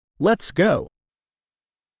Let's go.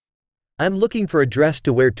 I'm looking for a dress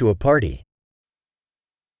to wear to a party.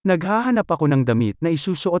 Naghahanap ako ng damit na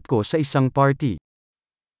isusuot ko sa isang party.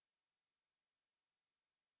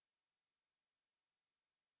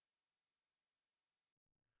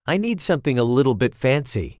 I need something a little bit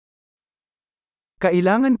fancy.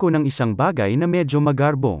 Kailangan ko ng isang bagay na medyo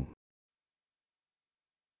magarbong.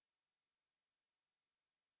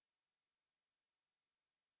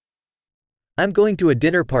 I'm going to a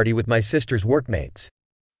dinner party with my sister's workmates.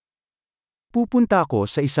 Pupunta ako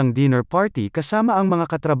sa isang dinner party kasama ang mga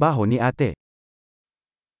katrabaho ni ate.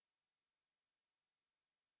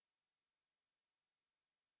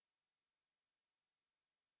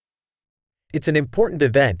 It's an important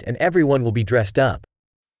event and everyone will be dressed up.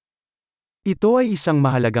 Ito ay isang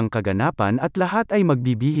mahalagang kaganapan at lahat ay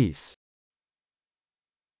magbibihis.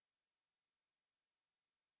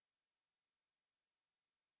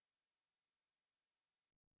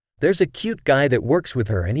 There's a cute guy that works with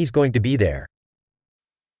her and he's going to be there.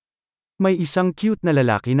 May isang cute na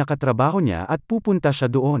lalaki na katrabaho niya at pupunta siya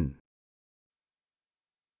doon.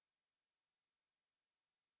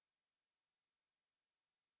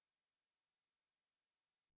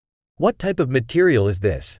 What type of material is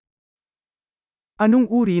this?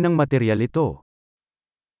 Anong uri ng material ito?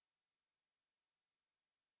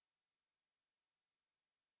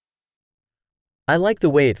 I like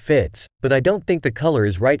the way it fits, but I don't think the color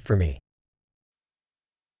is right for me.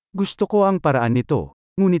 Gusto ko ang paraan nito,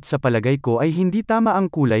 ngunit sa palagay ko ay hindi tama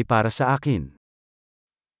ang kulay para sa akin.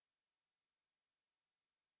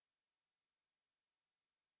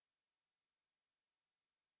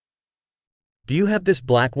 Do you have this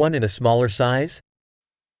black one in a smaller size?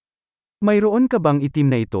 Mayroon ka bang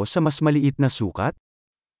itim na ito sa mas maliit na sukat?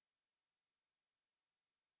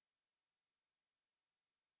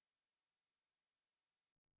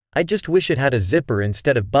 I just wish it had a zipper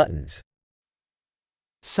instead of buttons.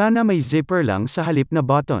 Sana may zipper lang sa halip na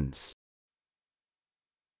buttons.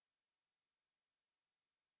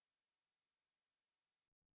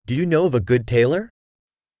 Do you know of a good tailor?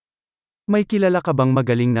 May kilala ka bang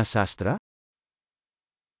magaling na sastra?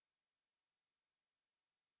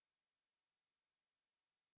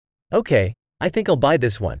 Okay, I think I'll buy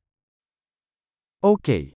this one.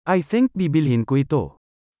 Okay, I think bibilhin ko ito.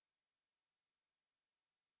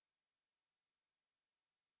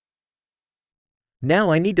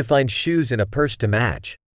 Now I need to find shoes and a purse to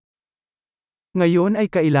match. Ngayon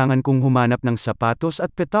ay kailangan kong humanap ng sapatos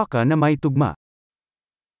at petaka na may tugma.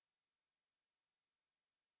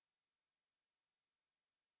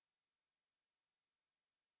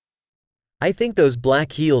 I think those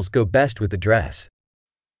black heels go best with the dress.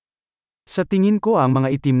 Sa tingin ko ang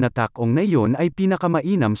mga itim na takong na iyon ay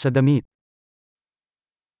pinakamainam sa damit.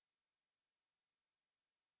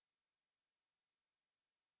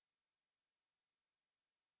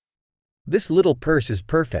 This little purse is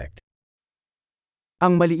perfect.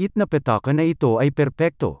 Ang maliit na petaka na ito ay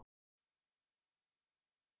perpekto.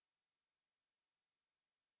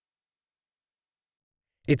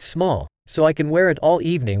 It's small, so I can wear it all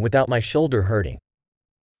evening without my shoulder hurting.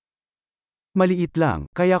 Maliit lang,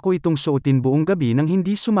 kaya ko itong suotin buong gabi nang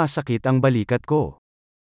hindi sumasakit ang balikat ko.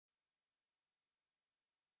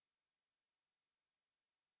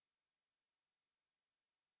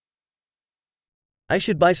 I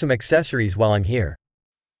should buy some accessories while I'm here.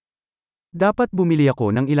 Dapat bumili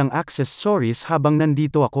ako ng ilang accessories habang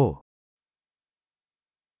nandito ako.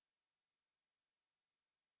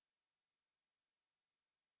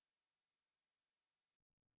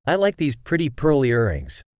 I like these pretty pearl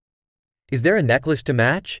earrings. Is there a necklace to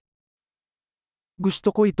match?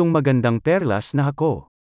 Gusto ko itong magandang perlas na hako.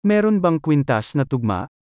 Meron bang kwintas na tugma?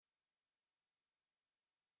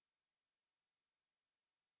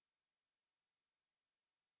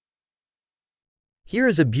 Here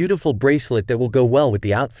is a beautiful bracelet that will go well with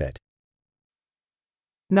the outfit.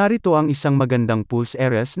 Narito ang isang magandang pulse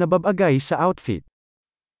earrings na babagay sa outfit.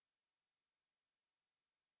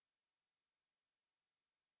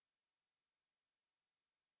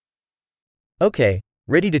 Okay,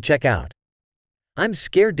 ready to check out. I'm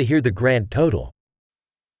scared to hear the grand total.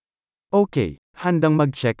 Okay, handang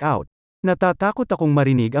mag-check out. Natatakot akong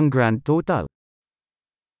marinig ang grand total.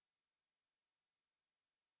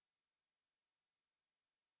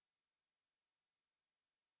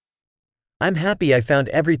 I'm happy I found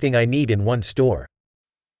everything I need in one store.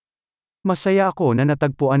 Masaya ako na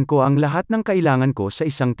natagpuan ko ang lahat ng kailangan ko sa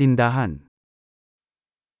isang tindahan.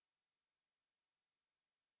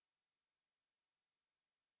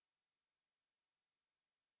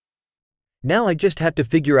 Now I just have to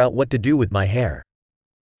figure out what to do with my hair.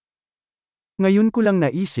 Ngayon ko lang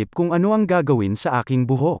naisip kung ano ang gagawin sa aking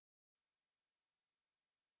buhok.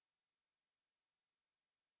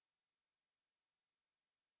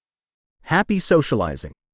 Happy socializing.